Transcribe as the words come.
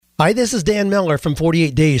Hi, this is Dan Miller from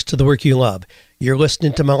 48 Days to the Work You Love. You're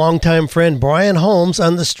listening to my longtime friend Brian Holmes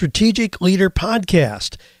on the Strategic Leader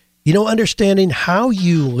Podcast. You know, understanding how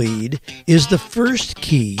you lead is the first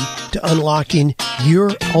key to unlocking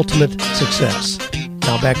your ultimate success.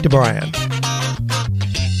 Now back to Brian.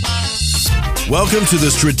 Welcome to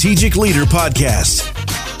the Strategic Leader Podcast,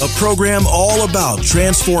 a program all about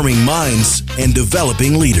transforming minds and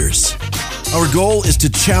developing leaders. Our goal is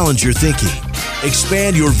to challenge your thinking,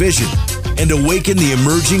 expand your vision, and awaken the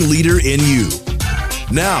emerging leader in you.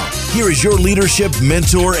 Now, here is your leadership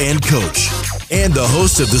mentor and coach, and the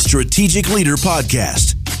host of the Strategic Leader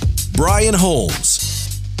Podcast, Brian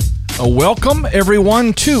Holmes. Welcome,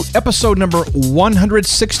 everyone, to episode number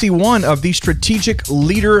 161 of the Strategic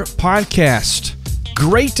Leader Podcast.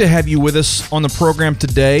 Great to have you with us on the program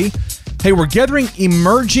today. Hey, we're gathering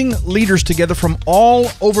emerging leaders together from all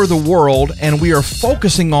over the world, and we are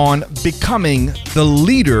focusing on becoming the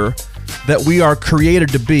leader that we are created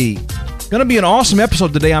to be. Going to be an awesome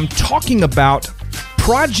episode today. I'm talking about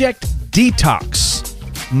Project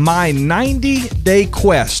Detox, my 90-day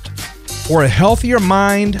quest for a healthier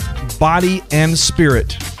mind, body, and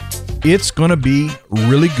spirit. It's going to be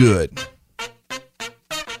really good.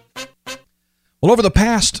 Well, over the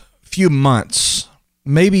past few months,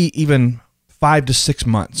 maybe even 5 to 6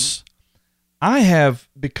 months, I have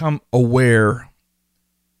become aware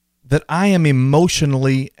that I am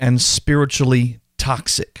emotionally and spiritually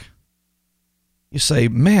toxic. You say,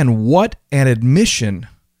 man, what an admission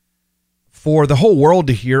for the whole world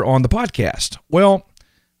to hear on the podcast. Well,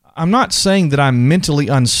 I'm not saying that I'm mentally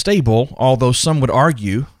unstable, although some would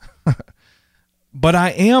argue, but I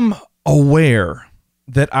am aware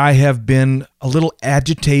that I have been a little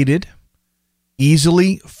agitated,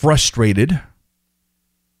 easily frustrated,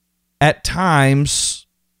 at times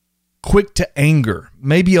quick to anger,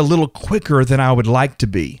 maybe a little quicker than I would like to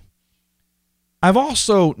be. I've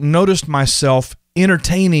also noticed myself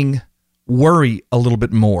entertaining worry a little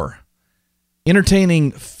bit more,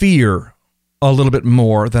 entertaining fear a little bit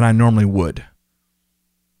more than I normally would.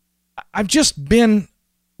 I've just been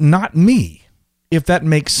not me, if that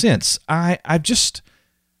makes sense. I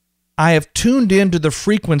have tuned into the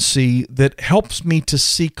frequency that helps me to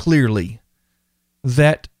see clearly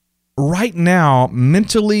that right now,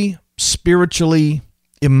 mentally, spiritually,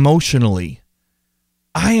 emotionally,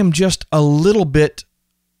 I am just a little bit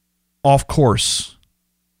off course.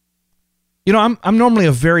 You know, I'm normally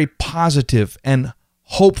a very positive and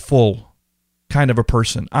hopeful kind of a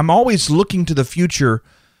person. I'm always looking to the future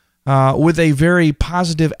with a very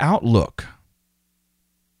positive outlook.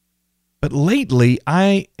 But lately,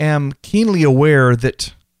 I am keenly aware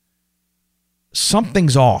that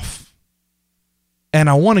something's off, and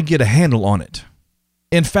I want to get a handle on it.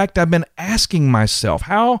 In fact, I've been asking myself,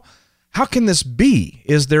 how can this be?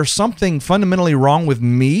 Is there something fundamentally wrong with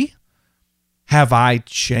me? Have I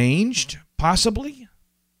changed, possibly?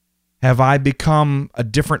 Have I become a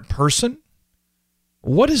different person?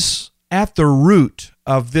 What is at the root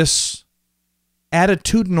of this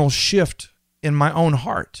attitudinal shift in my own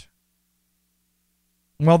heart?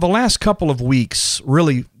 Well, the last couple of weeks,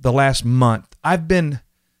 really the last month, I've been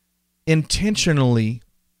intentionally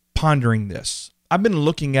pondering this. I've been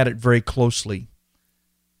looking at it very closely.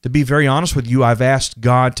 To be very honest with you, I've asked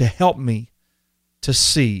God to help me to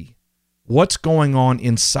see what's going on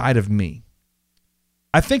inside of me.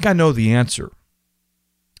 I think I know the answer.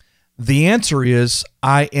 The answer is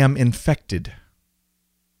I am infected.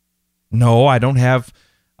 No, I don't have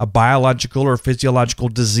a biological or physiological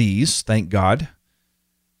disease, thank God.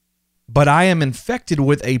 But I am infected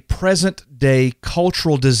with a present-day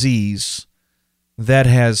cultural disease that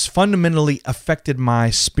has fundamentally affected my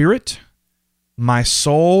spirit, my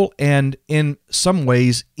soul, and in some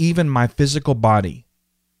ways, even my physical body.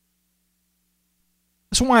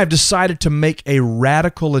 That's why I've decided to make a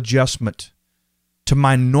radical adjustment to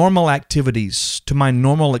my normal activities, to my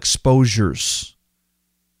normal exposures.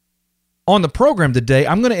 On the program today,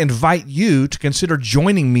 I'm going to invite you to consider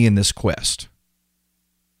joining me in this quest.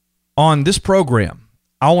 On this program,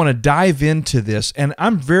 I want to dive into this, and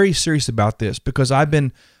I'm very serious about this because I've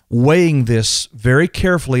been weighing this very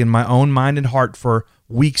carefully in my own mind and heart for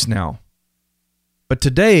weeks now. But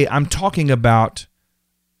today, I'm talking about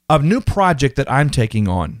a new project that I'm taking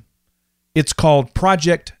on. It's called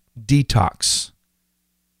Project Detox.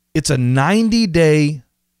 It's a 90-day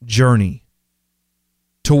journey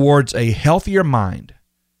towards a healthier mind,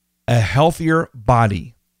 a healthier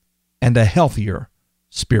body, and a healthier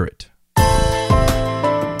spirit.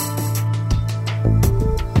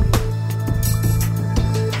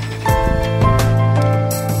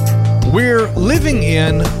 We're living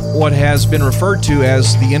in what has been referred to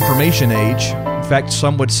as the information age. In fact,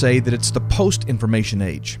 some would say that it's the post-information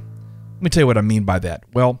age. Let me tell you what I mean by that.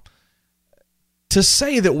 Well, to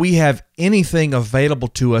say that we have anything available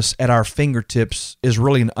to us at our fingertips is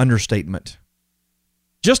really an understatement.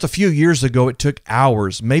 Just a few years ago, it took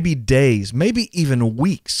hours, maybe days, maybe even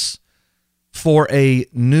weeks for a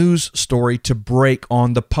news story to break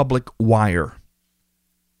on the public wire.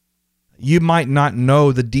 You might not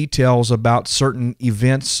know the details about certain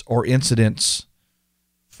events or incidents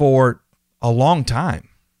for a long time.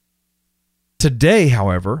 Today,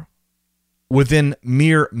 however, within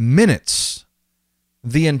mere minutes,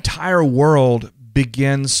 the entire world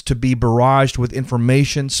begins to be barraged with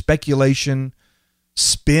information, speculation,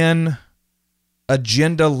 spin,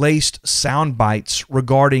 agenda-laced sound bites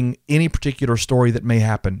regarding any particular story that may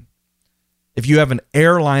happen. If you have an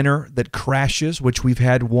airliner that crashes, which we've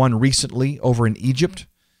had one recently over in Egypt,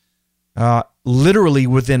 literally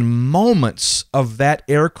within moments of that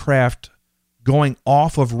aircraft going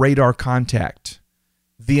off of radar contact,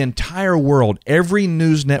 the entire world, every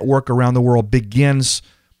news network around the world begins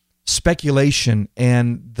speculation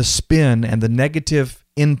and the spin and the negative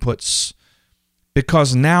inputs,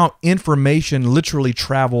 because now information literally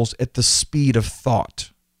travels at the speed of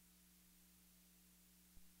thought.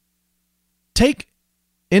 Take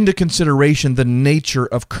into consideration the nature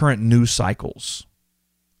of current news cycles.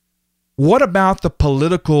 What about the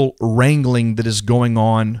political wrangling that is going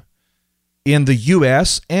on in the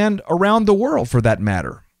U.S. and around the world, for that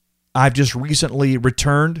matter? I've just recently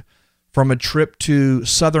returned from a trip to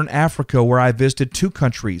Southern Africa where I visited two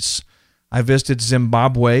countries. I visited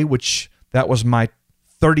Zimbabwe, which that was my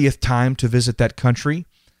 30th time to visit that country.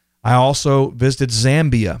 I also visited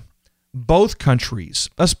Zambia. Both countries,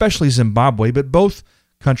 especially Zimbabwe, but both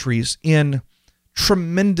countries in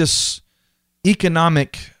tremendous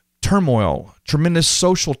economic turmoil, tremendous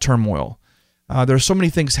social turmoil. There are so many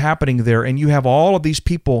things happening there, and you have all of these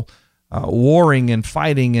people warring and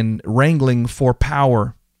fighting and wrangling for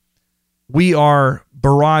power. We are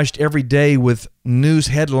barraged every day with news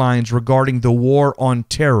headlines regarding the war on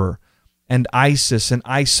terror and ISIS and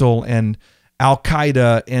ISIL and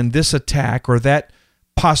Al-Qaeda and this attack or that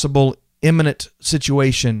possible imminent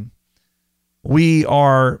situation. We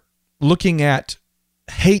are looking at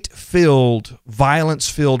hate-filled,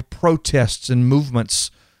 violence-filled protests and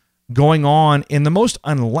movements going on in the most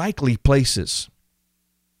unlikely places.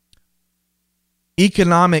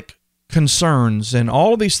 Economic concerns and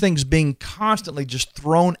all of these things being constantly just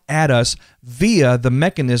thrown at us via the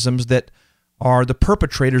mechanisms that are the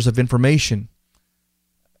perpetrators of information.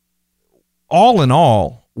 All in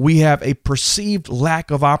all, we have a perceived lack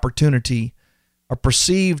of opportunity, a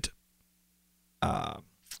perceived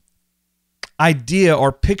idea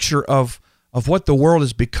or picture of what the world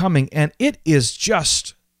is becoming, and it is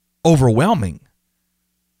just overwhelming.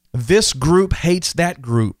 This group hates that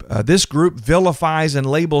group. This group vilifies and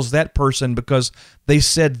labels that person because they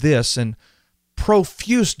said this, and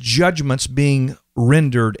profuse judgments being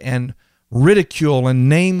rendered, and ridicule and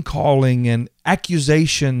name-calling and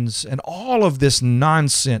accusations and all of this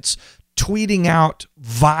nonsense, tweeting out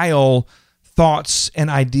vile thoughts and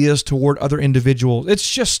ideas toward other individuals. It's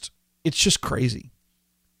just crazy.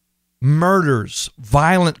 Murders,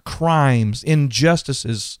 violent crimes,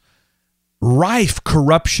 injustices, rife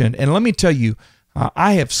corruption. And let me tell you,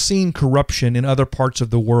 I have seen corruption in other parts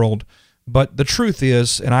of the world, but the truth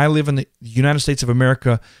is, and I live in the United States of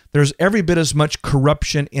America, there's every bit as much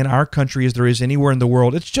corruption in our country as there is anywhere in the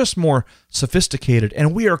world. It's just more sophisticated,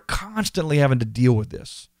 and we are constantly having to deal with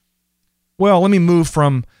this. Well, let me move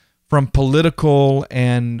from political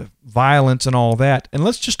and violence and all that, and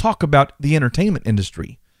let's just talk about the entertainment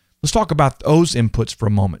industry. Let's talk about those inputs for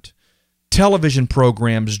a moment. Television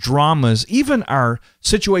programs, dramas, even our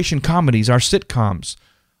situation comedies, our sitcoms,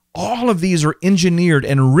 all of these are engineered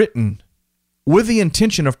and written with the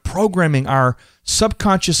intention of programming our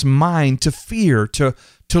subconscious mind to fear, to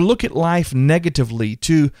look at life negatively,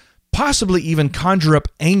 to possibly even conjure up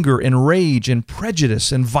anger and rage and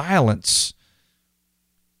prejudice and violence.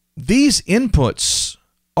 These inputs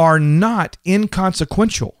are not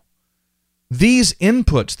inconsequential. These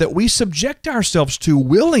inputs that we subject ourselves to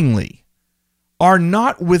willingly are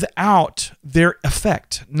not without their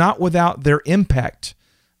effect, not without their impact,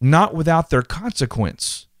 not without their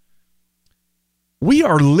consequence. We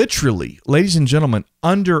are literally, ladies and gentlemen,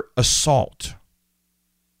 under assault.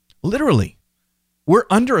 Literally, we're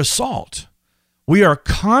under assault. We are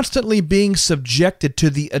constantly being subjected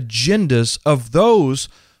to the agendas of those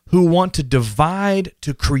who want to divide,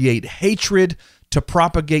 to create hatred, to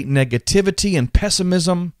propagate negativity and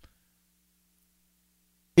pessimism.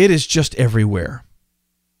 It is just everywhere.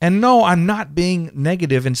 And no, I'm not being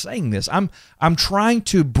negative in saying this. I'm trying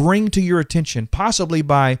to bring to your attention, possibly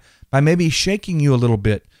by maybe shaking you a little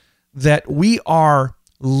bit, that we are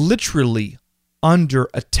literally under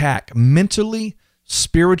attack mentally,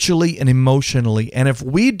 spiritually, and emotionally. And if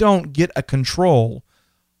we don't get a control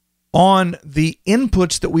on the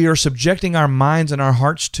inputs that we are subjecting our minds and our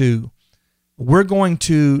hearts to, we're going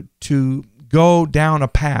to go down a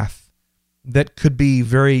path that could be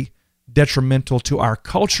very detrimental to our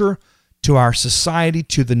culture, to our society,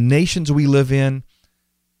 to the nations we live in,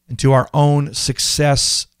 and to our own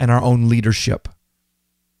success and our own leadership.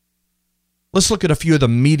 Let's look at a few of the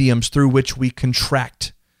mediums through which we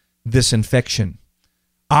contract this infection.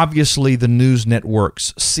 Obviously, the news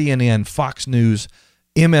networks, CNN, Fox News,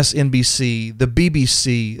 MSNBC, the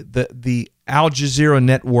BBC, the Al Jazeera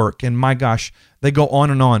network, and my gosh, they go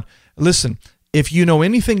on and on. Listen, if you know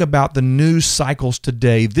anything about the news cycles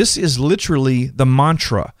today, this is literally the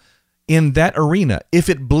mantra in that arena. If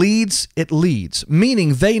it bleeds, it leads,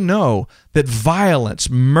 meaning they know that violence,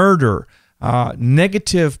 murder,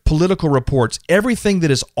 negative political reports, everything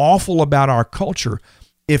that is awful about our culture,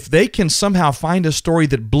 if they can somehow find a story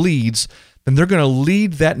that bleeds, then they're going to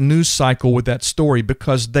lead that news cycle with that story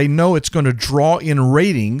because they know it's going to draw in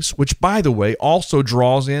ratings, which, by the way, also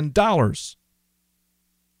draws in dollars.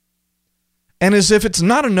 And as if it's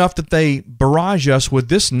not enough that they barrage us with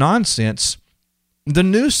this nonsense, the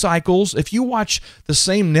news cycles, if you watch the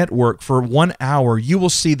same network for 1 hour, you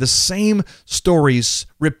will see the same stories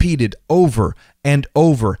repeated over and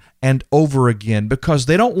over and over again because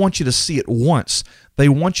they don't want you to see it once. They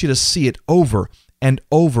want you to see it over and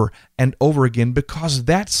over and over again because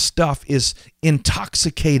that stuff is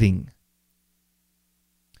intoxicating.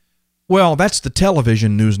 Well, that's the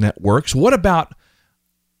television news networks. What about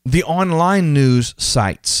the online news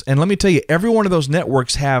sites? And let me tell you, every one of those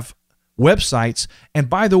networks have websites. And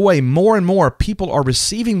by the way, more and more people are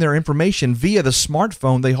receiving their information via the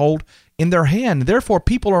smartphone they hold in their hand. Therefore,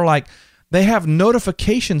 people are like, they have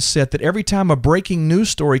notifications set that every time a breaking news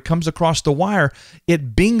story comes across the wire,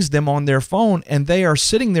 it bings them on their phone, and they are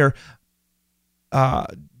sitting there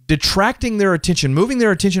detracting their attention, moving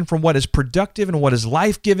their attention from what is productive and what is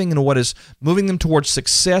life-giving and what is moving them towards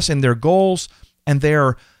success and their goals, and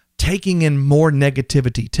they're taking in more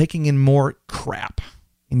negativity, taking in more crap.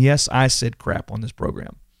 And yes, I said crap on this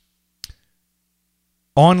program.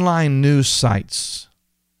 Online news sites,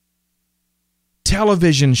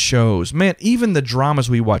 television shows, man, even the dramas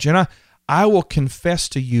we watch. And I will confess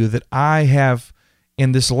to you that I have,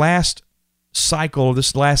 in this last cycle,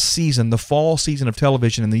 this last season, the fall season of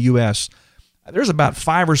television in the U.S., there's about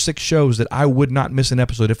 5 or 6 shows that I would not miss an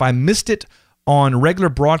episode. If I missed it on regular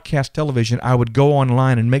broadcast television, I would go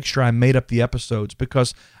online and make sure I made up the episodes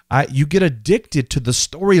because you get addicted to the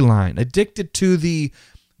storyline, addicted to the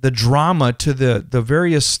drama, to the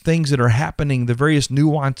various things that are happening, the various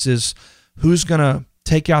nuances. Who's going to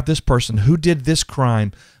take out this person? Who did this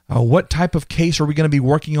crime? What type of case are we going to be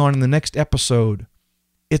working on in the next episode?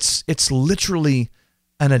 It's literally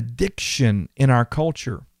an addiction in our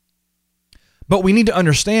culture. But we need to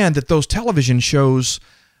understand that those television shows,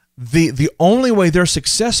 the only way they're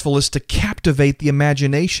successful is to captivate the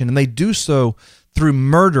imagination, and they do so through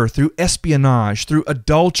murder, through espionage, through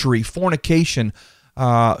adultery, fornication,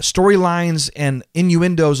 storylines and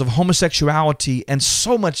innuendos of homosexuality, and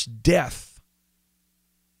so much death.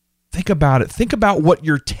 Think about it. Think about what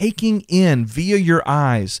you're taking in via your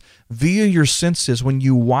eyes, via your senses when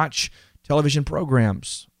you watch television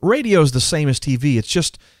programs. Radio is the same as TV.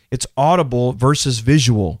 It's audible versus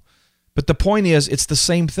visual. But the point is, it's the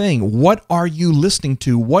same thing. What are you listening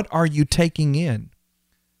to? What are you taking in?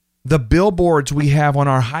 The billboards we have on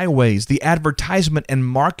our highways, the advertisement and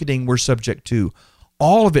marketing we're subject to,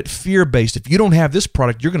 all of it fear-based. If you don't have this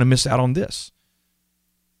product, you're going to miss out on this.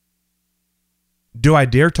 Do I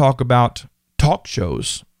dare talk about talk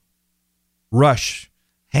shows? Rush,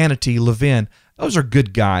 Hannity, Levin, those are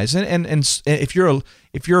good guys. And if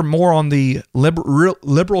you're more on the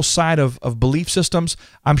liberal side of belief systems,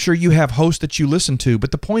 I'm sure you have hosts that you listen to.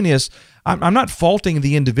 But the point is, I'm not faulting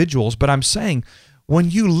the individuals, but I'm saying when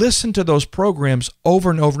you listen to those programs over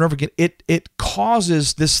and over and over again, it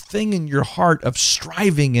causes this thing in your heart of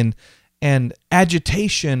striving and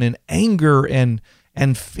agitation and anger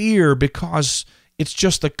and fear, because it's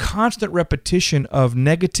just the constant repetition of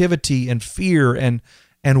negativity and fear and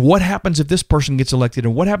what happens if this person gets elected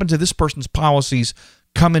and what happens if this person's policies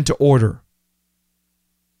come into order.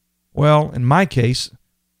 Well, in my case,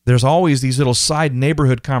 there's always these little side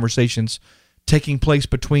neighborhood conversations taking place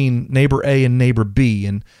between neighbor A and neighbor B,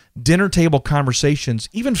 and dinner table conversations.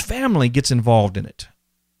 Even family gets involved in it,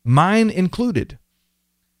 mine included.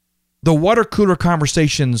 the water cooler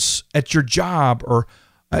conversations at your job or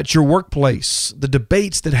at your workplace, the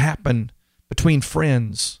debates that happen between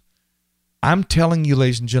friends. I'm telling you,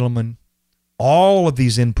 ladies and gentlemen, all of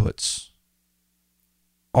these inputs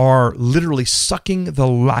are literally sucking the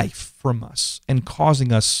life from us and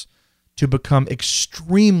causing us to become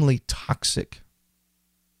extremely toxic.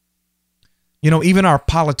 You know, even our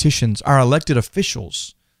politicians, our elected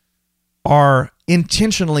officials, are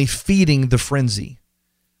intentionally feeding the frenzy.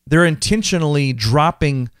 They're intentionally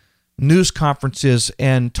dropping news conferences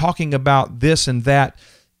and talking about this and that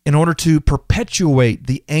in order to perpetuate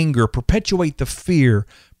the anger, perpetuate the fear,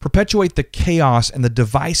 perpetuate the chaos and the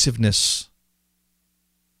divisiveness.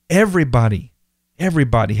 Everybody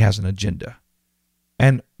has an agenda.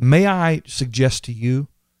 And may I suggest to you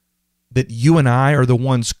that you and I are the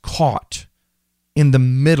ones caught in the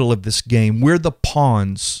middle of this game. We're the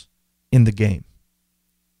pawns in the game.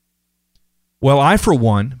 Well, I, for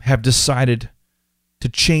one, have decided to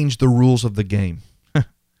change the rules of the game.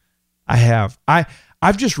 I have.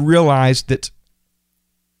 I've just realized that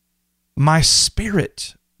my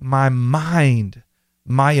spirit, my mind,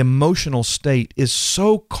 my emotional state is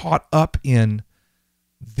so caught up in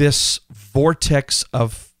this vortex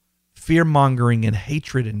of fear-mongering and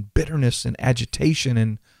hatred and bitterness and agitation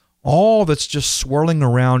and all that's just swirling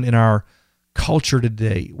around in our culture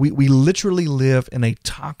today. We literally live in a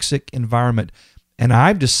toxic environment, and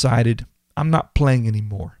I've decided I'm not playing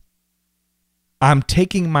anymore. I'm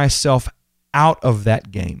taking myself out of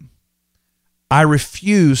that game. I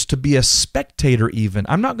refuse to be a spectator even.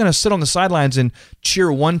 I'm not going to sit on the sidelines and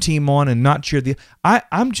cheer one team on and not cheer the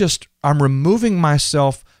I'm removing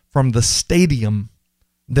myself from the stadium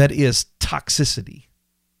that is toxicity.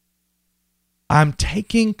 I'm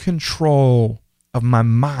taking control of my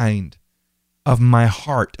mind, of my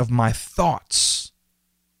heart, of my thoughts.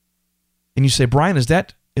 And you say, Brian, is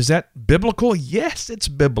that biblical? Yes, it's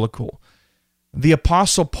biblical. The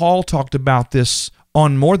Apostle Paul talked about this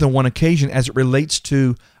on more than one occasion as it relates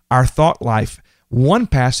to our thought life. One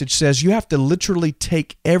passage says you have to literally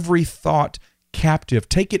take every thought captive,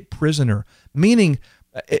 take it prisoner, meaning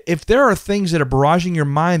if there are things that are barraging your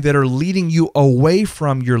mind that are leading you away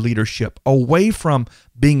from your leadership, away from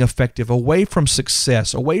being effective, away from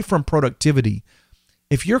success, away from productivity,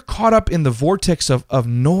 if you're caught up in the vortex of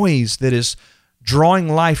noise that is drawing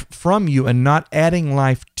life from you and not adding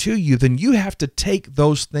life to you, then you have to take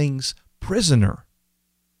those things prisoner.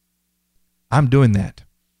 I'm doing that.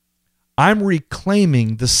 I'm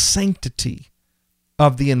reclaiming the sanctity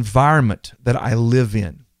of the environment that I live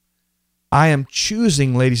in. I am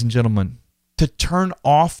choosing, ladies and gentlemen, to turn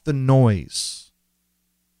off the noise.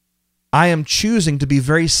 I am choosing to be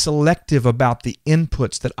very selective about the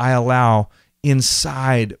inputs that I allow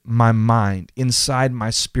inside my mind, inside my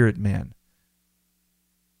spirit man.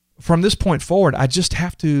 From this point forward, I just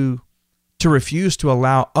have to refuse to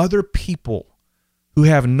allow other people who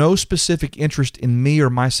have no specific interest in me or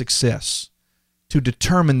my success to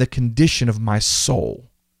determine the condition of my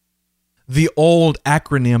soul. The old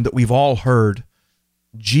acronym that we've all heard,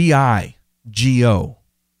 GIGO,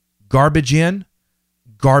 garbage in,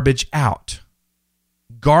 garbage out.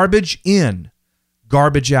 Garbage in,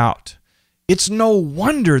 garbage out. It's no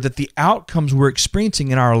wonder that the outcomes we're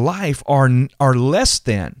experiencing in our life are less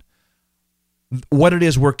than what it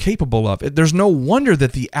is we're capable of. There's no wonder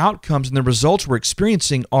that the outcomes and the results we're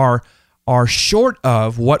experiencing are short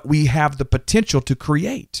of what we have the potential to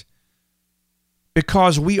create,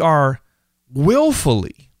 because we are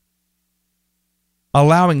willfully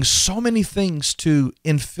allowing so many things to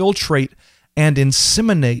infiltrate and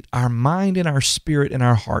inseminate our mind and our spirit and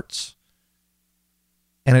our hearts.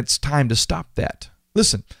 And it's time to stop that.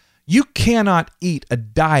 Listen, you cannot eat a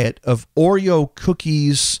diet of Oreo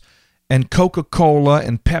cookies and Coca-Cola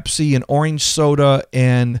and Pepsi and orange soda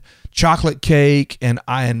and chocolate cake and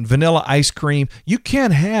vanilla ice cream. You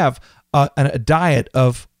can't have a diet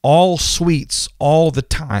of all sweets all the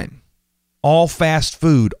time, all fast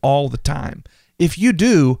food all the time. If you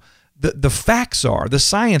do, the facts are, the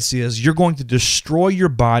science is, you're going to destroy your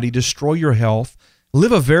body, destroy your health,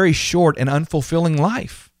 live a very short and unfulfilling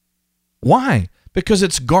life. Why? Because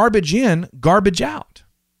it's garbage in, garbage out.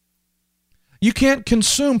 You can't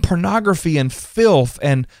consume pornography and filth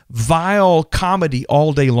and vile comedy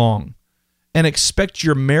all day long and expect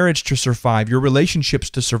your marriage to survive, your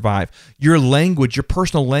relationships to survive, your language, your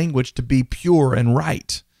personal language to be pure and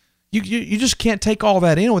right. You just can't take all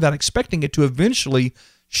that in without expecting it to eventually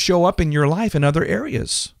show up in your life in other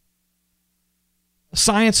areas.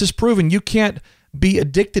 Science has proven you can't be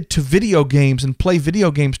addicted to video games and play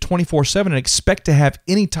video games 24/7 and expect to have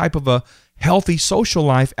any type of a healthy social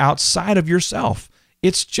life outside of yourself.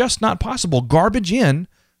 It's just not possible. Garbage in,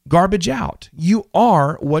 garbage out. You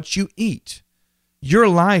are what you eat. Your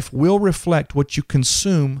life will reflect what you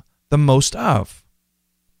consume the most of.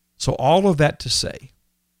 So all of that to say,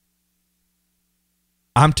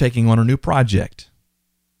 I'm taking on a new project.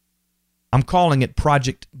 I'm calling it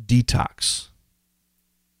Project Detox.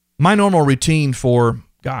 My normal routine for,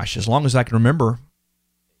 as long as I can remember,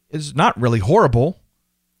 is not really horrible,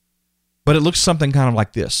 but it looks something kind of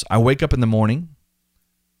like this. I wake up in the morning.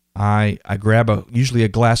 I grab usually a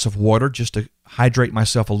glass of water just to hydrate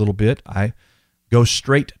myself a little bit. I go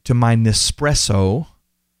straight to my Nespresso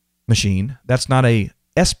machine. That's not a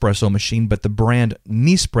espresso machine, but the brand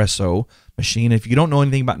Nespresso machine. If you don't know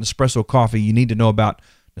anything about Nespresso coffee, you need to know about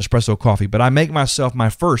Nespresso coffee. But I make myself my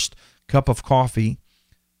first cup of coffee.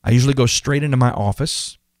 I usually go straight into my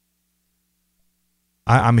office.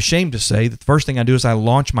 I'm ashamed to say that the first thing I do is I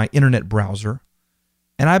launch my internet browser,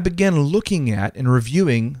 and I begin looking at and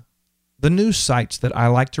reviewing the news sites that I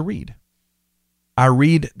like to read. I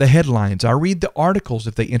read the headlines. I read the articles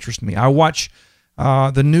if they interest me. I watch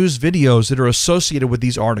the news videos that are associated with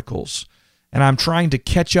these articles, and I'm trying to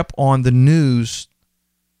catch up on the news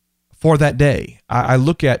for that day. I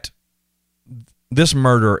look at this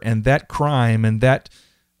murder and that crime and that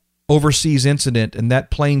overseas incident and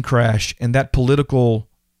that plane crash and that political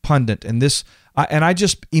pundit and this, and I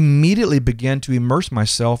just immediately began to immerse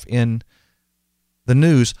myself in the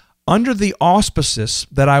news under the auspices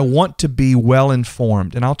that I want to be well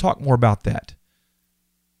informed, and I'll talk more about that.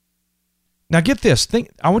 Now get this,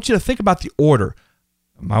 I want you to think about the order.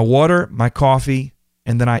 My water, my coffee,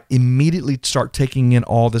 and then I immediately start taking in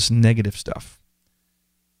all this negative stuff.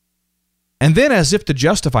 And then, as if to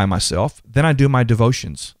justify myself, then I do my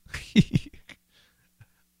devotions.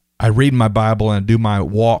 I read my Bible and I do my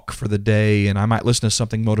walk for the day, and I might listen to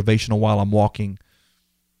something motivational while I'm walking.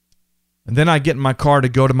 And then I get in my car to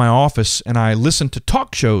go to my office, and I listen to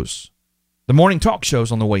talk shows, the morning talk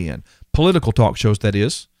shows on the way in, political talk shows, that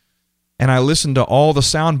is. And I listen to all the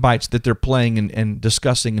sound bites that they're playing and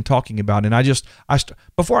discussing and talking about. And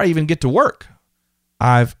before I even get to work,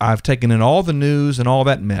 I've taken in all the news and all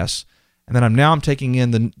that mess, and then I'm taking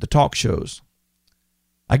in the talk shows.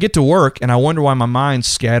 I get to work, and I wonder why my mind's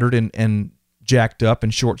scattered and jacked up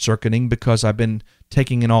and short-circuiting, because I've been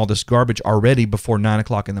taking in all this garbage already before 9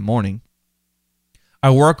 o'clock in the morning.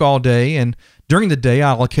 I work all day, and during the day,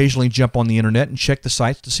 I'll occasionally jump on the internet and check the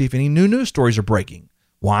sites to see if any new news stories are breaking.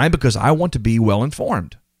 Why? Because I want to be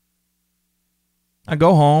well-informed. I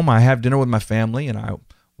go home, I have dinner with my family, and I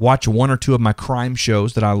watch one or two of my crime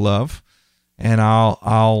shows that I love, and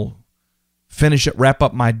I'll wrap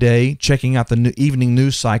up my day checking out the evening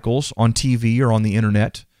news cycles on TV or on the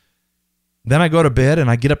internet. Then I go to bed, and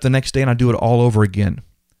I get up the next day, and I do it all over again.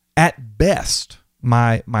 At best,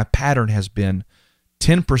 my pattern has been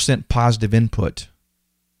 10% positive input.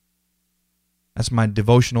 That's my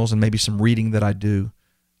devotionals and maybe some reading that I do.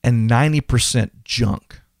 And 90%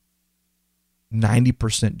 junk.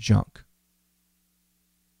 90% junk.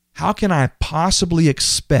 How can I possibly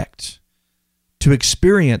expect to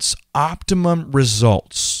experience optimum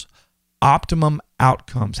results, optimum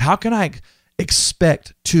outcomes? How can I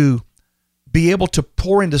expect to be able to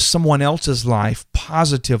pour into someone else's life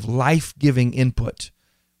positive, life-giving input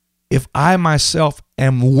if I myself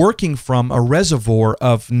am working from a reservoir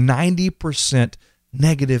of 90%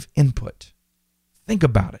 negative input? Think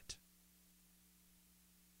about it.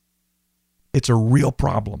 It's a real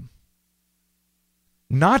problem.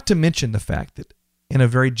 Not to mention the fact that, in a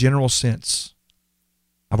very general sense,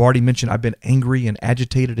 I've already mentioned I've been angry and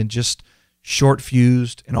agitated and just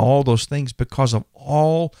short-fused and all those things because of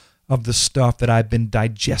all of the stuff that I've been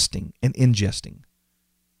digesting and ingesting.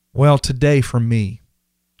 Well, today for me,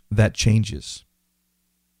 that changes.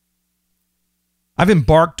 I've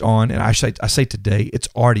embarked on, and I say today, it's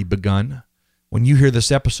already begun. When you hear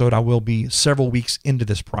this episode, I will be several weeks into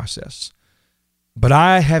this process. But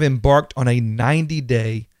I have embarked on a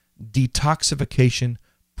 90-day detoxification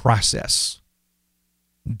process.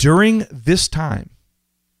 During this time,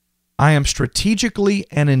 I am strategically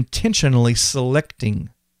and intentionally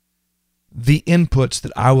selecting the inputs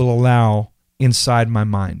that I will allow inside my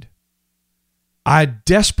mind. I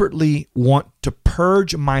desperately want to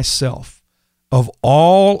purge myself of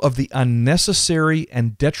all of the unnecessary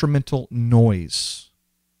and detrimental noise.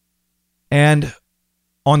 And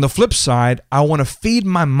on the flip side, I want to feed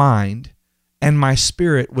my mind and my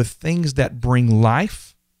spirit with things that bring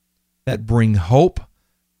life, that bring hope,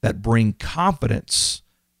 that bring confidence,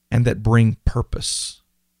 and that bring purpose.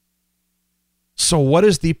 So what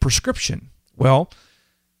is the prescription? Well,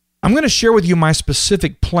 I'm going to share with you my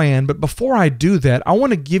specific plan, but before I do that, I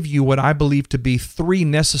want to give you what I believe to be 3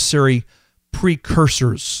 necessary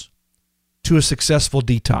precursors to a successful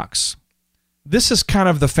detox. This is kind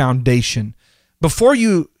of the foundation. Before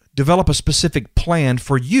you develop a specific plan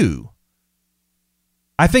for you,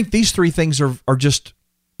 I think these 3 things are just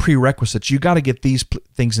prerequisites. You got to get these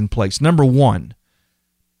things in place. Number 1,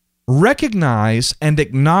 recognize and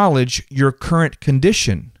acknowledge your current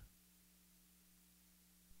condition.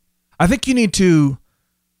 I think you need to,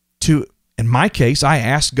 in my case, I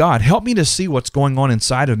asked God, help me to see what's going on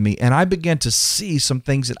inside of me. And I began to see some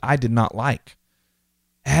things that I did not like.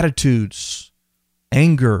 Attitudes,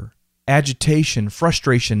 anger, agitation,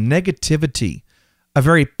 frustration, negativity, a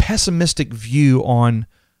very pessimistic view on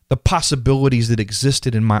the possibilities that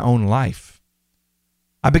existed in my own life.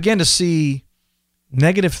 I began to see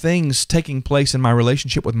negative things taking place in my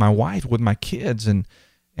relationship with my wife, with my kids, and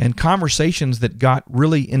conversations that got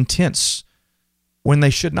really intense when they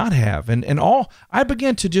should not have. I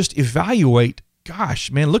began to just evaluate,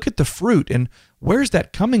 gosh, man, look at the fruit, and where's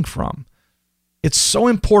that coming from? It's so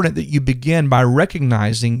important that you begin by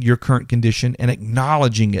recognizing your current condition and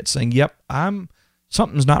acknowledging it, saying, yep,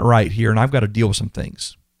 something's not right here, and I've got to deal with some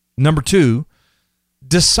things. Number 2,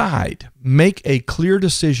 decide, make a clear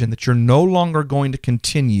decision that you're no longer going to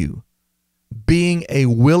continue being a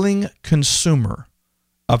willing consumer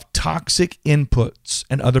of toxic inputs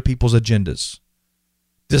and other people's agendas.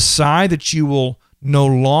 Decide that you will no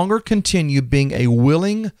longer continue being a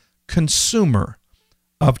willing consumer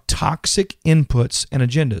of toxic inputs and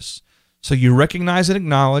agendas. So you recognize and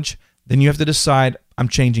acknowledge, then you have to decide, I'm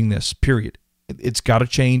changing this, period. It's got to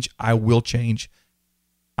change. I will change.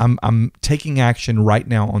 I'm taking action right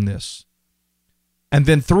now on this. And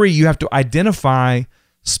then 3, you have to identify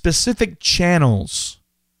specific channels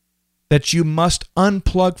that you must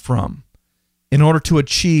unplug from in order to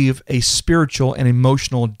achieve a spiritual and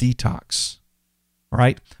emotional detox. All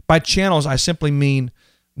right? By channels, I simply mean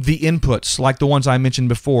the inputs, like the ones I mentioned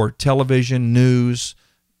before, television, news,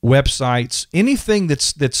 websites, anything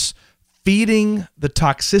that's feeding the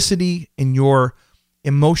toxicity in your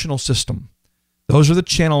emotional system. Those are the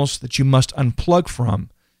channels that you must unplug from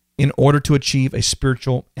in order to achieve a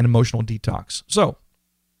spiritual and emotional detox. So,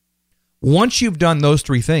 once you've done those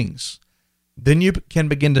 3 things, then you can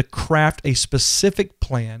begin to craft a specific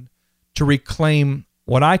plan to reclaim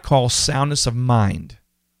what I call soundness of mind,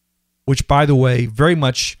 which, by the way, very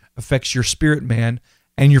much affects your spirit man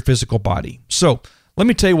and your physical body. So let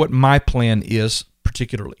me tell you what my plan is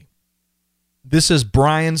particularly. This is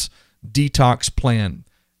Brian's detox plan,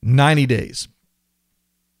 90 days,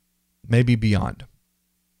 maybe beyond.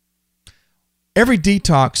 Every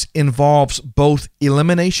detox involves both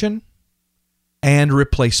elimination and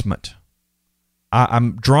replacement.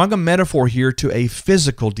 I'm drawing a metaphor here to a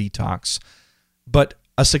physical detox, but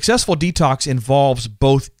a successful detox involves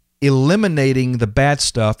both eliminating the bad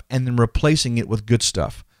stuff and then replacing it with good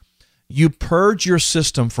stuff. You purge your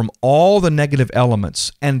system from all the negative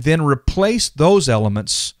elements and then replace those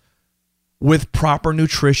elements with proper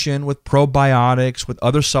nutrition, with probiotics, with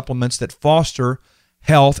other supplements that foster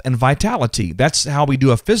health and vitality. That's how we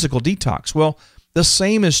do a physical detox. Well, the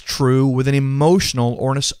same is true with an emotional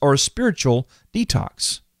or a spiritual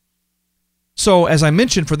detox. So, as I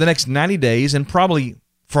mentioned, for the next 90 days, and probably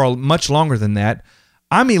for much longer than that,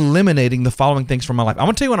 I'm eliminating the following things from my life. I'm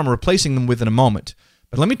going to tell you what I'm replacing them with in a moment,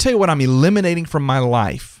 but let me tell you what I'm eliminating from my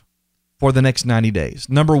life for the next 90 days.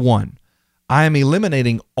 Number 1, I am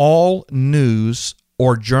eliminating all news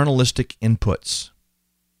or journalistic inputs.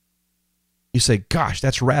 You say, gosh,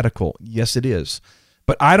 that's radical. Yes, it is.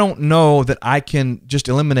 But I don't know that I can just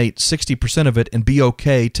eliminate 60% of it and be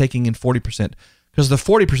okay taking in 40%, because the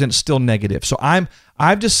 40% is still negative. So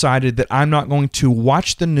I've decided that I'm not going to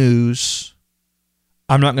watch the news.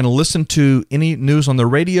 I'm not going to listen to any news on the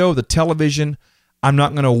radio, the television. I'm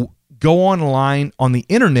not going to go online on the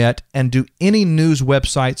internet and do any news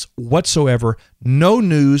websites whatsoever. No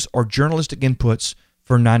news or journalistic inputs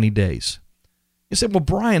for 90 days. You say, well,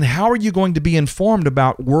 Brian, how are you going to be informed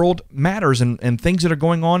about world matters and things that are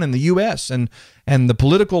going on in the U.S. and the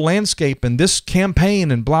political landscape and this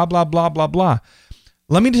campaign and blah, blah, blah, blah, blah?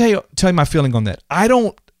 Let me tell you my feeling on that. I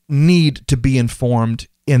don't need to be informed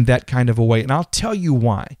in that kind of a way, and I'll tell you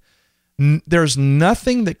why. There's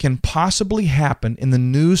nothing that can possibly happen in the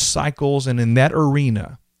news cycles and in that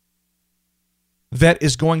arena that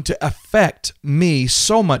is going to affect me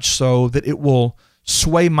so much so that it will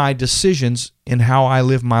sway my decisions in how I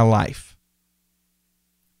live my life.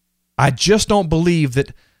 I just don't believe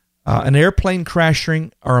that an airplane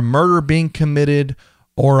crashing or a murder being committed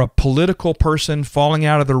or a political person falling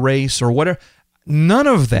out of the race or whatever, None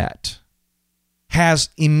of that has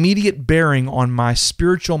immediate bearing on my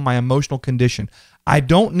spiritual, my emotional condition. I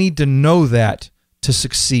don't need to know that to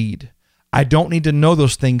succeed. I don't need to know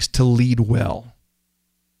those things to lead well.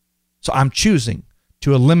 So I'm choosing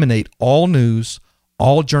to eliminate all news,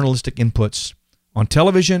 all journalistic inputs on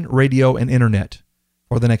television, radio, and internet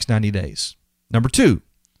for the next 90 days. Number 2,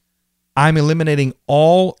 I'm eliminating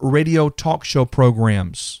all radio talk show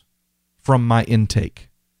programs from my intake.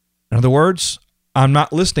 In other words, I'm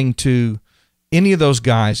not listening to any of those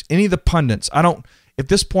guys, any of the pundits. At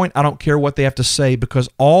this point, I don't care what they have to say because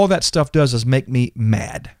all that stuff does is make me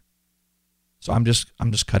mad. So I'm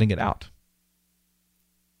just cutting it out.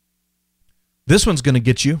 This one's going to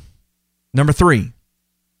get you. Number 3,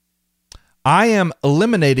 I am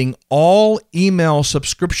eliminating all email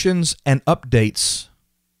subscriptions and updates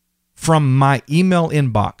from my email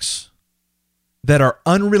inbox that are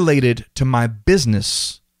unrelated to my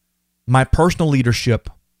business, my personal leadership,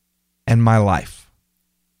 and my life.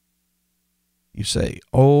 You say,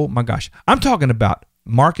 oh my gosh. I'm talking about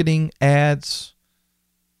marketing, ads,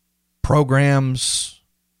 programs,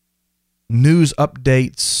 news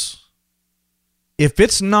updates. If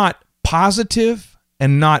it's not positive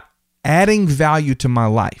and not adding value to my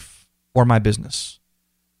life or my business,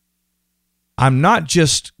 I'm not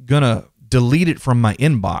just going to delete it from my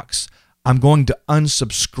inbox. I'm going to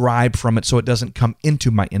unsubscribe from it so it doesn't come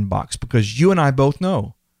into my inbox, because you and I both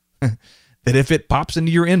know that if it pops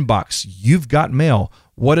into your inbox, you've got mail.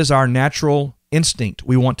 What is our natural instinct?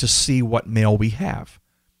 We want to see what mail we have.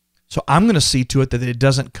 So I'm going to see to it that it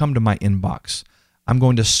doesn't come to my inbox. I'm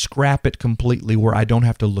going to scrap it completely where I don't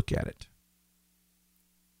have to look at it.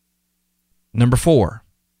 Number 4.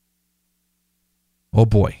 Oh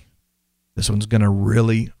boy, this one's going to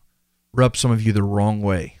really rub some of you the wrong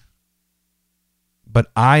way.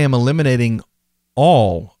 But I am eliminating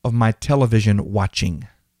all of my television watching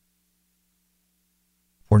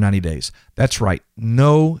for 90 days. That's right,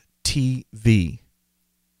 no TV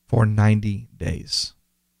for 90 days.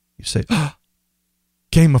 You say,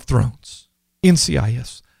 Game of Thrones,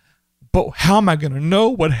 NCIS, but how am I going to know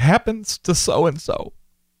what happens to so-and-so?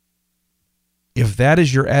 If that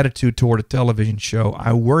is your attitude toward a television show,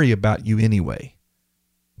 I worry about you anyway.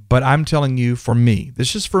 But I'm telling you, for me,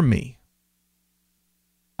 this is for me,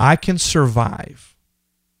 I can survive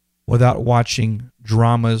without watching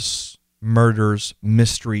dramas, murders,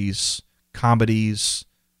 mysteries, comedies,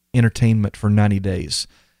 entertainment for 90 days.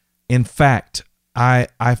 In fact, I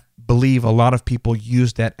believe a lot of people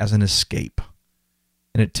use that as an escape,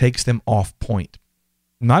 and it takes them off point.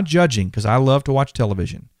 I'm not judging, because I love to watch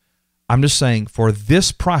television. I'm just saying, for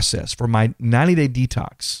this process, for my 90-day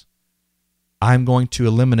detox, I'm going to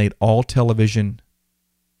eliminate all television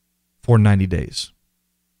for 90 days.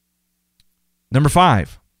 Number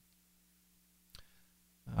 5,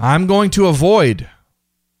 I'm going to avoid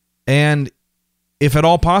and, if at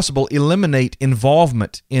all possible, eliminate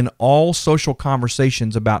involvement in all social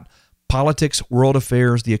conversations about politics, world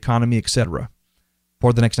affairs, the economy, etc.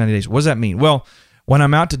 for the next 90 days. What does that mean? Well, when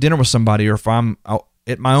I'm out to dinner with somebody, or if I'm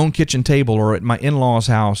at my own kitchen table or at my in-laws'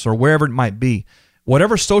 house or wherever it might be,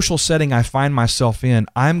 whatever social setting I find myself in,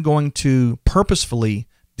 I'm going to purposefully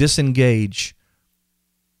disengage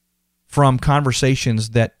from conversations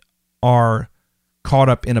that are caught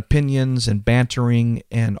up in opinions and bantering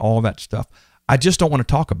and all that stuff. I just don't want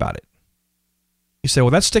to talk about it. You say,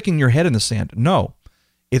 well, that's sticking your head in the sand. No,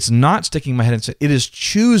 it's not sticking my head in the sand. It is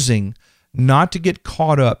choosing not to get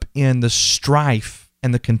caught up in the strife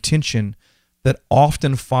and the contention that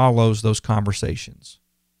often follows those conversations.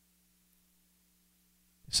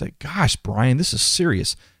 You say, gosh, Brian, this is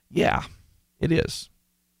serious. Yeah, it is.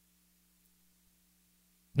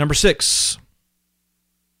 Number 6,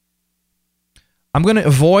 I'm going to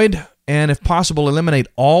avoid and, if possible, eliminate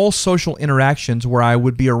all social interactions where I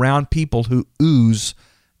would be around people who ooze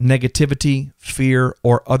negativity, fear,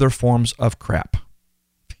 or other forms of crap.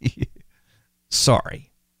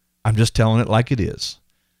 Sorry. I'm just telling it like it is.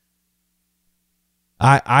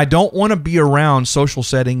 I don't want to be around social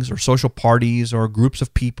settings or social parties or groups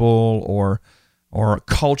of people or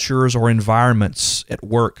cultures or environments at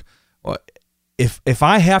work. If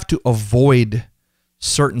I have to avoid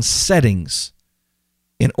certain settings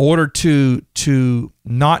in order to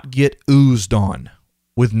not get oozed on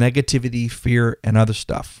with negativity, fear, and other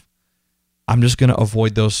stuff, I'm just going to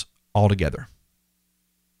avoid those altogether.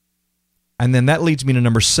 And then that leads me to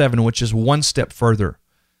number 7, which is one step further.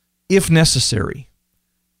 If necessary,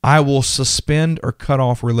 I will suspend or cut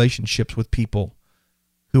off relationships with people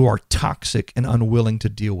who are toxic and unwilling to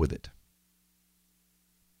deal with it.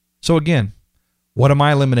 So again, what am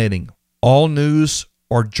I eliminating? All news,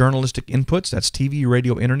 or journalistic inputs. That's TV,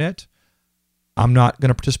 radio, internet. I'm not going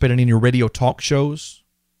to participate in any radio talk shows.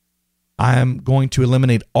 I'm going to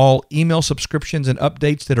eliminate all email subscriptions and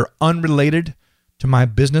updates that are unrelated to my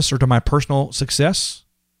business or to my personal success.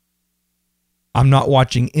 I'm not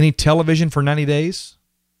watching any television for 90 days.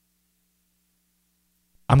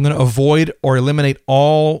 I'm going to avoid or eliminate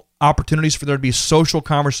all opportunities for there to be social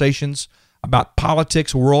conversations about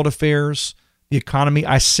politics, world affairs, the economy.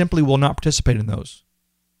 I simply will not participate in those.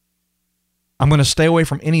 I'm going to stay away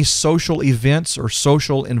from any social events or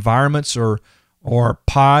social environments or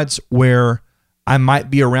pods where I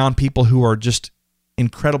might be around people who are just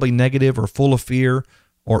incredibly negative or full of fear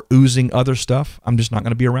or oozing other stuff. I'm just not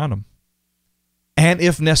going to be around them. And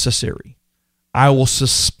if necessary, I will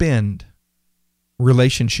suspend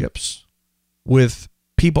relationships with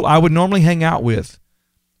people I would normally hang out with,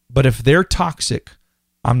 but if they're toxic,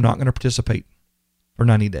 I'm not going to participate for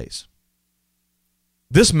 90 days.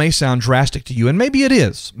 This may sound drastic to you, and maybe it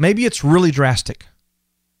is. Maybe it's really drastic.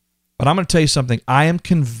 But I'm going to tell you something. I am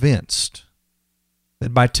convinced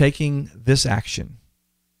that by taking this action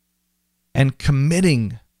and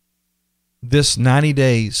committing this 90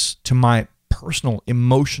 days to my personal,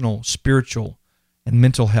 emotional, spiritual, and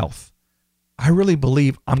mental health, I really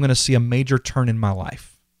believe I'm going to see a major turn in my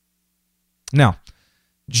life. Now,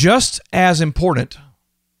 just as important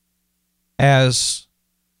as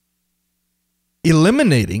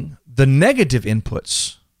eliminating the negative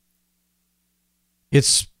inputs,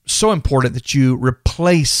 it's so important that you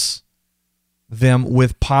replace them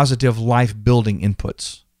with positive life-building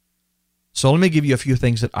inputs. So let me give you a few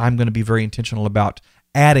things that I'm going to be very intentional about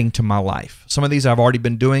adding to my life. Some of these I've already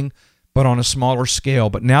been doing, but on a smaller scale.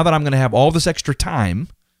 But now that I'm going to have all this extra time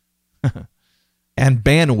and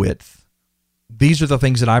bandwidth, these are the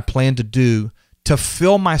things that I plan to do to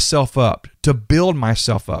fill myself up, to build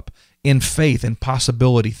myself up in faith and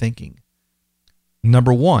possibility thinking.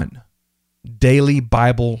 Number one, daily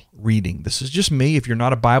Bible reading. This is just me. If you're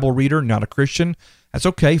not a Bible reader, not a Christian, that's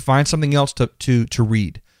okay. Find something else to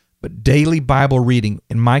read. But daily Bible reading.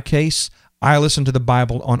 In my case, I listen to the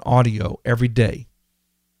Bible on audio every day.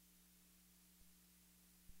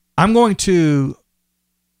 I'm going to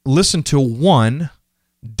listen to one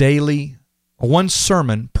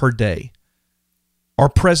sermon per day, or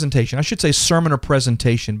presentation. I should say sermon or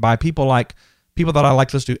presentation by people that I like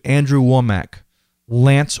to listen to: Andrew Womack,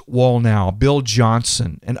 Lance Wallnau, Bill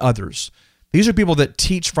Johnson, and others. These are people that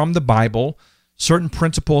teach from the Bible certain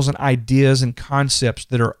principles and ideas and concepts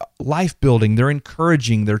that are life-building, they're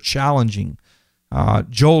encouraging, they're challenging.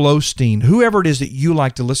 Joel Osteen, whoever it is that you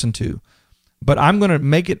like to listen to. But I'm going to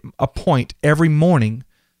make it a point every morning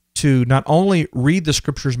to not only read the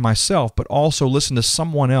scriptures myself, but also listen to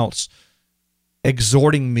someone else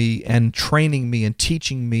exhorting me and training me and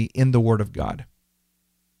teaching me in the Word of God.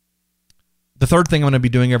 The third thing I'm going to be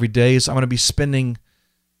doing every day is I'm going to be spending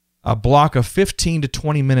a block of 15 to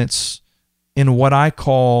 20 minutes in what I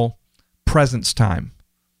call presence time.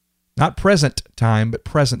 Not present time, but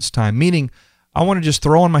presence time, meaning I want to just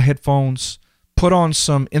throw on my headphones, put on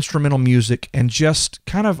some instrumental music, and just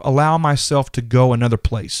kind of allow myself to go another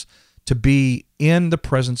place, to be in the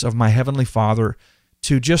presence of my Heavenly Father,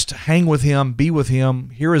 to just hang with Him, be with Him,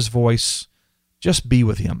 hear His voice, just be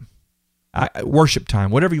with Him. Worship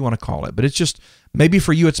time, whatever you want to call it. But it's just, maybe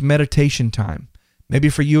for you it's meditation time. Maybe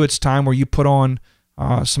for you it's time where you put on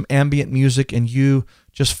some ambient music and you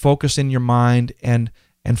just focus in your mind and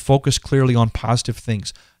focus clearly on positive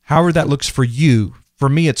things. However that looks for you, for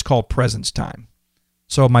me it's called presence time.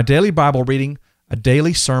 So my daily Bible reading, a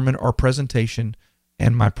daily sermon or presentation,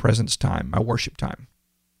 and my presence time, my worship time.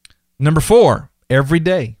 Number 4, every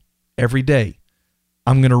day,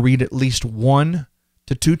 I'm going to read at least 1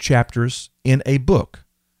 to 2 chapters in a book,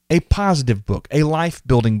 a positive book, a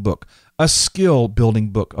life-building book, a skill-building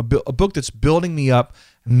book, a book that's building me up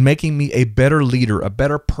and making me a better leader, a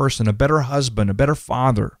better person, a better husband, a better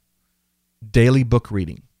father. Daily book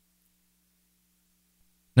reading.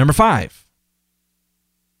 Number 5,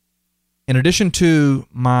 in addition to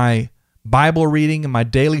my Bible reading and my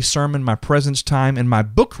daily sermon, my presence time, and my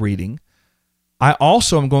book reading, I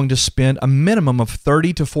also am going to spend a minimum of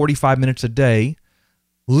 30 to 45 minutes a day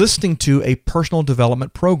listening to a personal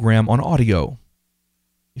development program on audio.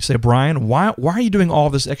 You say, Brian, why are you doing all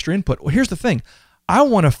this extra input? Well, here's the thing. I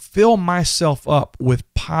want to fill myself up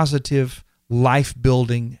with positive,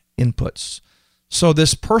 life-building inputs. So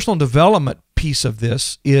this personal development piece of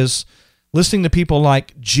this is listening to people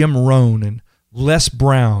like Jim Rohn and Les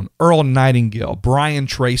Brown, Earl Nightingale, Brian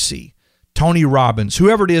Tracy, Tony Robbins,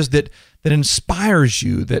 whoever it is that inspires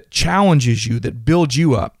you, that challenges you, that builds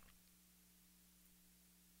you up.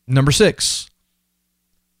 Number 6,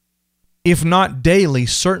 If not daily,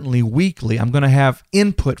 certainly weekly, I'm going to have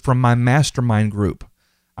input from my mastermind group.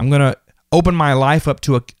 I'm going to open my life up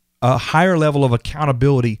to a higher level of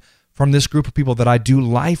accountability from this group of people that I do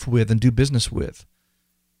life with and do business with.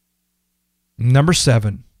 Number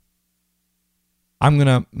 7, I'm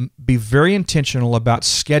going to be very intentional about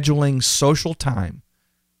scheduling social time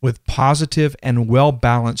with positive and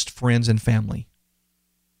well-balanced friends and family.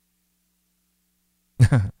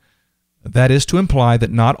 That is to imply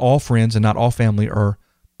that not all friends and not all family are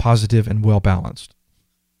positive and well-balanced.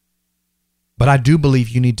 But I do believe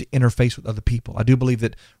you need to interface with other people. I do believe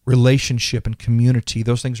that relationship and community,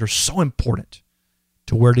 those things are so important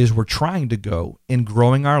to where it is we're trying to go in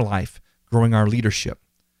growing our life, growing our leadership.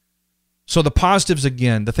 So the positives,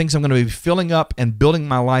 again, the things I'm going to be filling up and building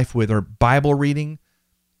my life with are Bible reading,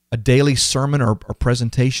 a daily sermon or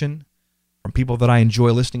presentation from people that I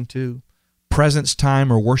enjoy listening to, presence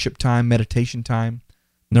time or worship time, meditation time.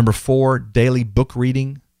 Number 4, daily book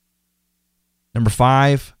reading. Number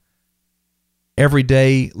 5, every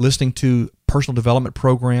day listening to personal development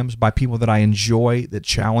programs by people that I enjoy, that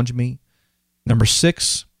challenge me. Number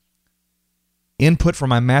 6, input from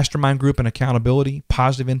my mastermind group and accountability,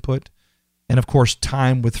 positive input. And of course,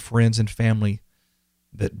 time with friends and family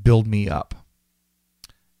that build me up.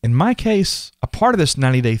 In my case, a part of this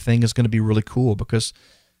 90-day thing is going to be really cool because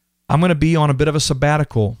I'm going to be on a bit of a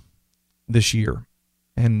sabbatical this year.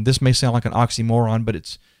 And this may sound like an oxymoron, but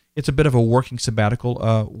it's a bit of a working sabbatical.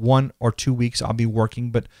 1 or 2 weeks I'll be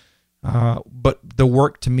working, but the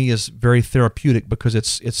work to me is very therapeutic because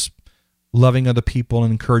it's loving other people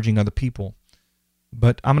and encouraging other people.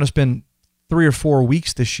 But I'm going to spend 3 or 4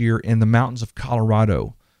 weeks this year in the mountains of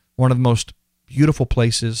Colorado, one of the most beautiful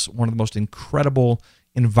places, one of the most incredible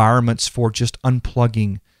environments for just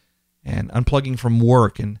unplugging from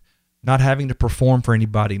work and not having to perform for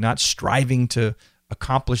anybody, not striving to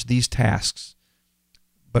accomplish these tasks,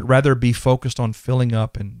 but rather be focused on filling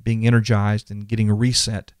up and being energized and getting a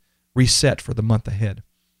reset for the months ahead.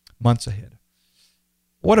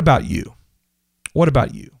 What about you? What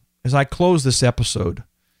about you? As I close this episode,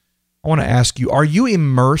 I want to ask you, are you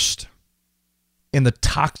immersed in the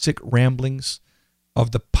toxic ramblings of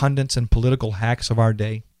the pundits and political hacks of our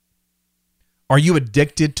day? Are you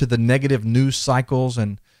addicted to the negative news cycles,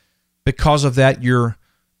 and because of that, you're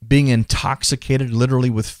being intoxicated literally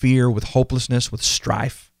with fear, with hopelessness, with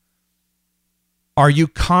strife? Are you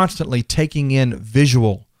constantly taking in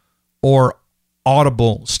visual or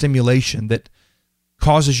audible stimulation that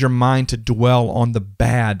causes your mind to dwell on the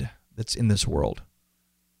bad that's in this world?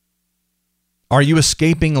 Are you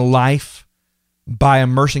escaping life by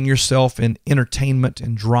immersing yourself in entertainment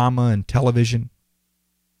and drama and television?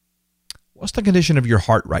 What's the condition of your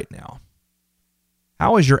heart right now?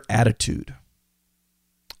 How is your attitude?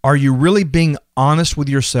 Are you really being honest with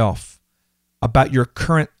yourself about your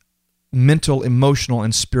current mental, emotional,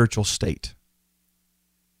 and spiritual state?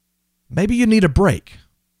 Maybe you need a break.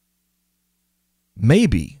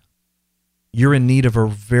 Maybe you're in need of a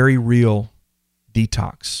very real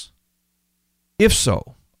detox. If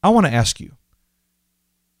so, I want to ask you,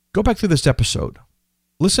 go back through this episode.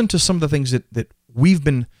 Listen to some of the things that we've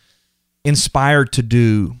been inspired to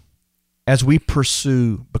do as we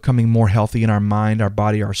pursue becoming more healthy in our mind, our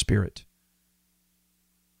body, our spirit.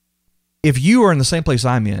 If you are in the same place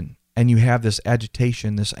I'm in and you have this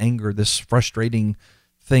agitation, this anger, this frustrating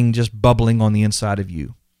thing just bubbling on the inside of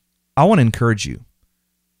you, I want to encourage you.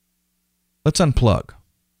 Let's unplug.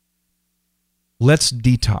 Let's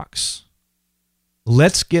detox.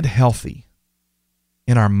 Let's get healthy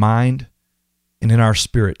in our mind and in our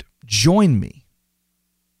spirit. Join me.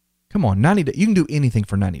 Come on, 90 days. You can do anything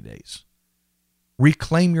for 90 days.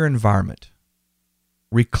 Reclaim your environment.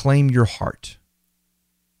 Reclaim your heart.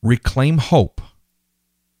 Reclaim hope.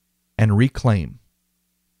 And reclaim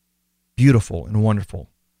beautiful and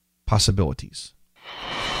wonderful possibilities.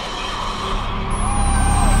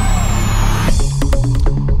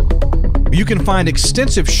 You can find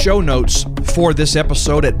extensive show notes for this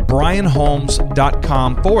episode at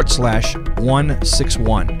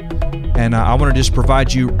brianholmes.com/161. And I want to just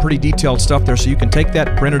provide you pretty detailed stuff there so you can take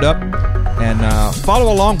that, print it up, and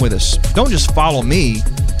follow along with us. Don't just follow me.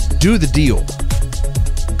 Do the deal.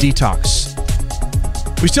 Detox.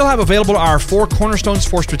 We still have available our 4 Cornerstones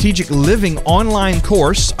for Strategic Living online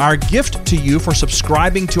course, our gift to you for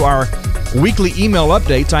subscribing to our weekly email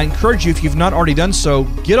updates. I encourage you, if you've not already done so,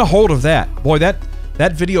 get a hold of that. Boy, that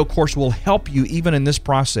video course will help you even in this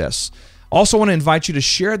process. Also want to invite you to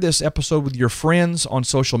share this episode with your friends on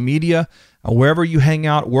social media, wherever you hang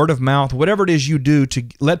out, word of mouth, whatever it is you do to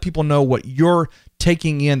let people know what you're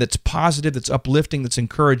taking in that's positive, that's uplifting, that's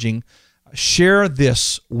encouraging. share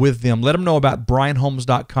this with them. Let them know about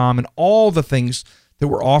brianholmes.com and all the things that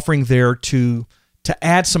we're offering there to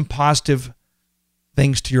add some positive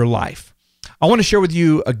things to your life. I want to share with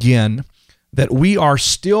you again that we are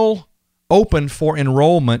still open for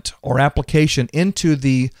enrollment or application into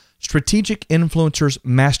the Strategic Influencers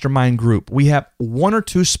Mastermind Group. We have 1 or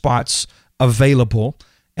 2 spots available,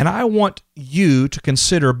 and I want you to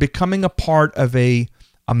consider becoming a part of a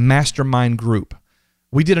mastermind group.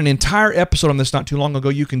 We did an entire episode on this not too long ago.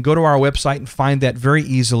 You can go to our website and find that very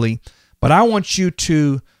easily. But I want you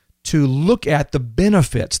to look at the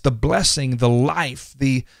benefits, the blessing, the life,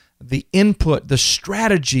 the input, the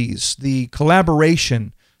strategies, the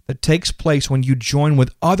collaboration that takes place when you join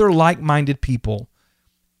with other like-minded people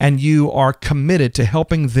and you are committed to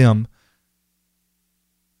helping them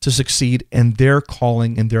to succeed in their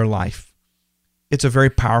calling in their life. It's a very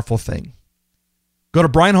powerful thing. Go to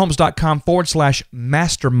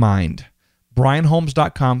brianholmes.com/mastermind.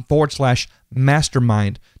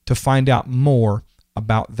 brianholmes.com/mastermind to find out more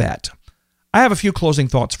about that. I have a few closing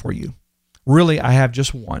thoughts for you. Really, I have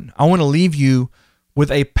just one. I want to leave you with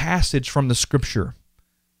a passage from the Scripture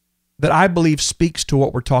that I believe speaks to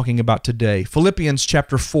what we're talking about today. Philippians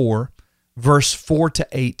chapter 4, verse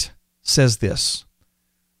 4-8 says this: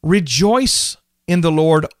 "Rejoice in the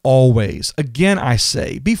Lord always. Again I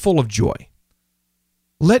say, be full of joy.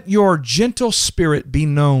 Let your gentle spirit be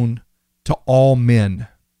known to all men.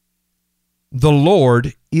 The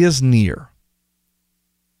Lord is near."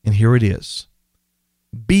 And here it is.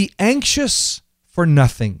 "Be anxious for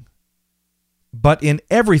nothing, but in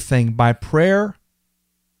everything by prayer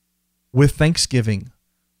with thanksgiving,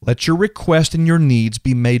 let your request and your needs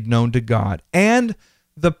be made known to God. And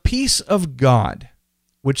the peace of God,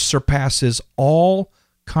 which surpasses all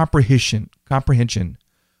comprehension,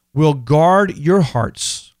 will guard your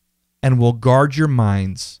hearts and will guard your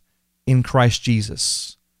minds in Christ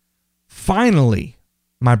Jesus. Finally,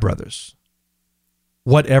 my brothers,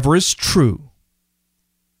 whatever is true,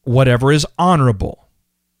 whatever is honorable,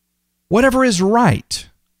 whatever is right,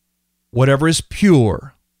 whatever is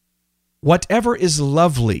pure, whatever is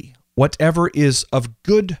lovely, whatever is of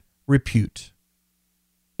good repute,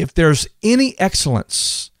 if there's any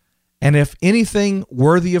excellence, and if anything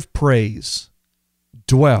worthy of praise,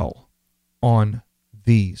 dwell on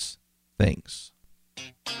these things."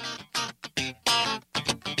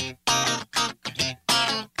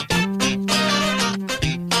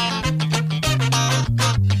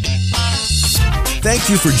 Thank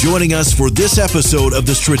you for joining us for this episode of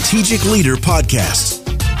the Strategic Leader Podcast.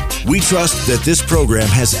 We trust that this program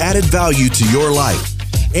has added value to your life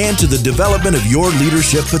and to the development of your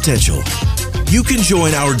leadership potential. You can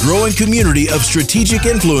join our growing community of strategic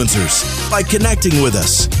influencers by connecting with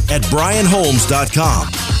us at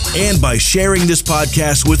brianholmes.com and by sharing this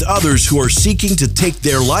podcast with others who are seeking to take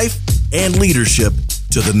their life and leadership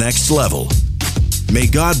to the next level. May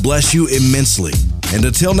God bless you immensely. And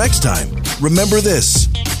until next time, remember this: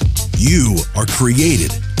 you are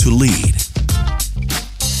created to lead.